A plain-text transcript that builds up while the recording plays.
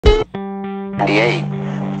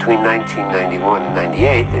between 1991 and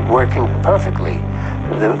 98, it working perfectly.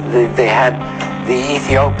 The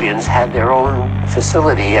Ethiopians had their own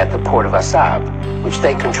facility at the port of Assab, which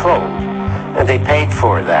they controlled, and they paid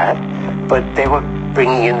for that, but they were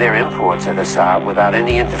bringing in their imports at Assab without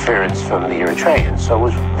any interference from the Eritreans. So it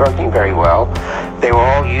was working very well. They were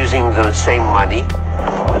all using the same money.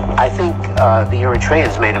 I think the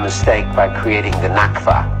Eritreans made a mistake by creating the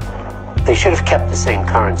Nakfa. They should have kept the same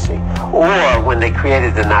currency. Or when they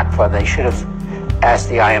created the Nakfa, they should have asked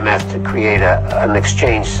the IMF to create an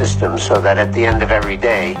exchange system so that at the end of every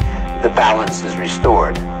day, the balance is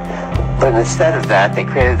restored. But instead of that, they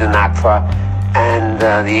created the Nakfa, and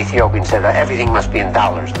the Ethiopians said everything must be in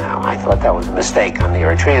dollars now. I thought that was a mistake on the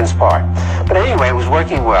Eritreans' part. But anyway, it was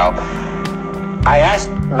working well. I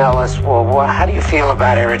asked Meles, well, how do you feel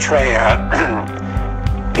about Eritrea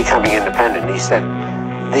becoming independent? He said,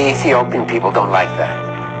 the Ethiopian people don't like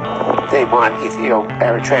that. They want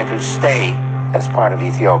Eritrea to stay as part of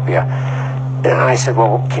Ethiopia. And I said,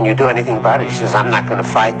 well, can you do anything about it? He says, I'm not going to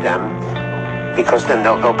fight them, because then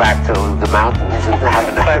they'll go back to the mountains and have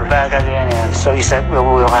another. Back again, yeah. So he said,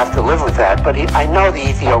 well, we'll have to live with that. But I know the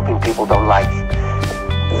Ethiopian people don't like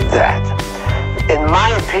that. In my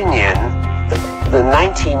opinion, the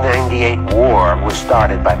 1998 war was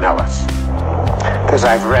started by Meles. Because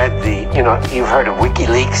I've read you've heard of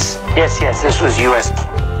WikiLeaks? Yes. This was U.S.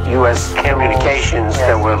 communications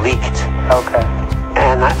that were leaked. Okay.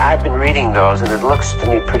 And I've been reading those, and it looks to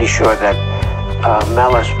me pretty sure that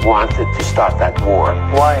Meles wanted to start that war.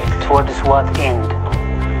 Why? Towards what end?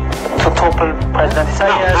 To topple President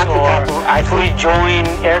Isaias, to rejoin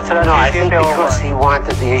Eritrea? No, I think because he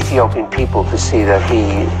wanted the Ethiopian people to see that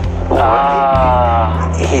he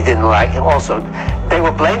didn't like him. Also, they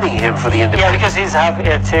were blaming him for the independence. Yeah, because he's half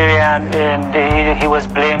Eritrean, and he was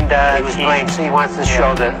blamed that he was blamed, so he wants to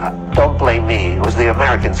show that, don't blame me, it was the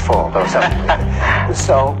Americans' fault or something.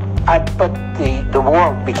 But the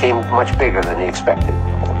war became much bigger than he expected.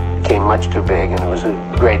 It became much too big, and it was a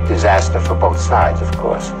great disaster for both sides, of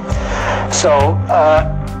course. So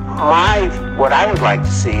what I would like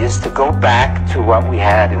to see is to go back to what we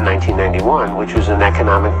had in 1991, which was an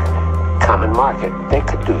economic common market. They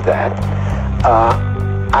could do that.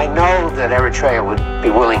 I know that Eritrea would be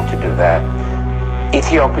willing to do that.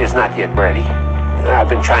 Ethiopia is not yet ready. I've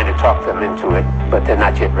been trying to talk them into it, but they're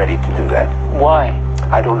not yet ready to do that. Why?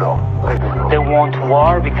 I don't know. They want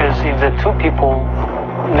war because if the two people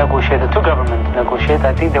negotiate, the two governments negotiate,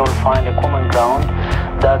 I think they will find a common ground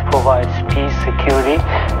that provides peace, security,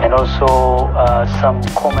 and also some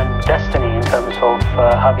common destiny in terms of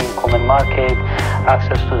having common market,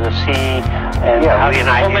 access to the sea, and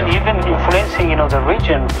even influencing, the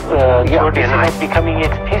region towards becoming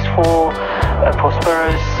it peaceful,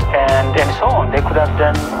 prosperous, and so on. They could have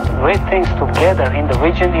done great things together in the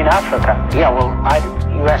region in Africa. Yeah, well,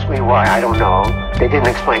 you asked me why. I don't know. They didn't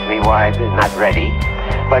explain to me why they're not ready.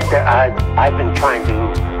 But I've been trying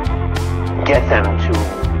to get them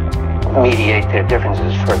to mediate their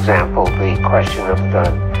differences. For example, the question of the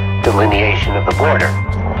delineation of the border.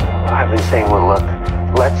 I've been saying, well, look,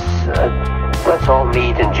 let's all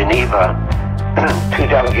meet in Geneva, two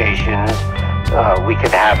delegations. We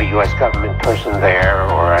could have a U.S. government person there,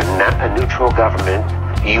 or a neutral government,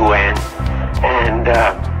 UN, and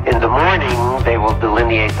in the morning they will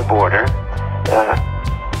delineate the border.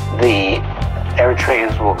 The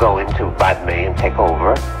Eritreans will go into Badme and take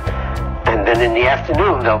over, and then in the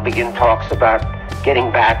afternoon they'll begin talks about getting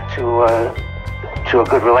back to a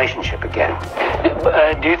good relationship again.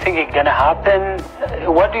 Do you think it's going to happen?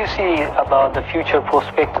 What do you see about the future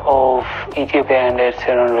prospect of Ethiopia and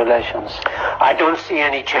Eritrean relations? I don't see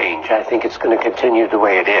any change. I think it's going to continue the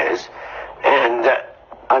way it is, and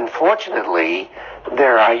unfortunately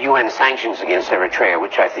there are UN sanctions against Eritrea,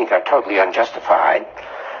 which I think are totally unjustified.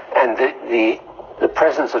 And the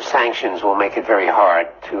presence of sanctions will make it very hard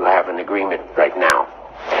to have an agreement right now.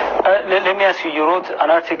 Let me ask you, you wrote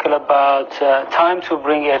an article about time to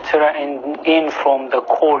bring Eritrea in from the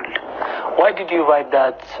cold. Why did you write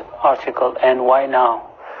that article, and why now?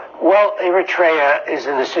 Well, Eritrea is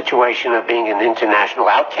in the situation of being an international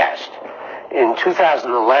outcast. In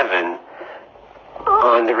 2011,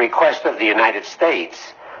 on the request of the United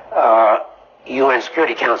States, UN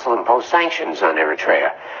Security Council imposed sanctions on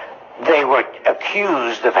Eritrea. They were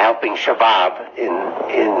accused of helping Shabab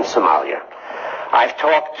in Somalia. I've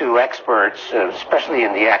talked to experts, especially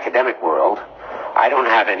in the academic world. I don't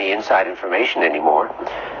have any inside information anymore.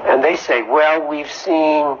 And they say, well, we've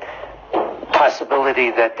seen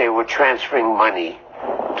possibility that they were transferring money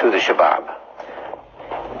to the Shabab.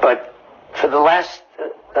 But for the last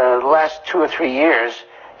 2 or 3 years,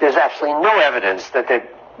 there's absolutely no evidence that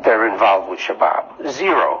they're involved with Shabab.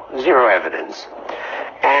 Zero evidence.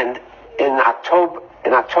 And in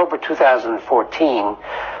October 2014,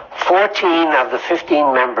 14 of the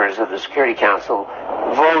 15 members of the Security Council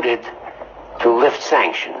voted to lift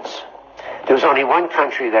sanctions. There was only one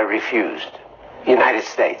country that refused, the United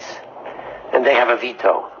States, and they have a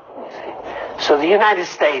veto. So the United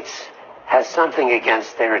States has something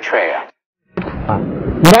against Eritrea.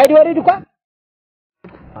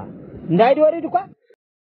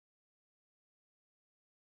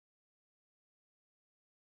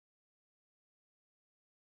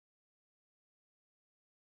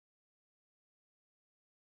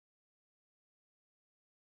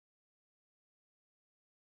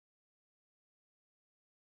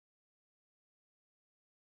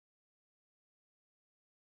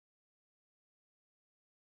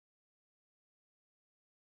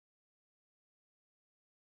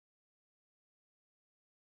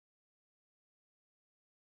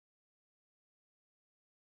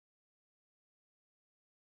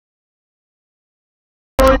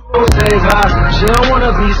 Don't save her. She don't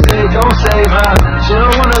wanna be saved. Don't save her. She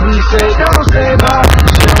don't wanna be saved. Don't save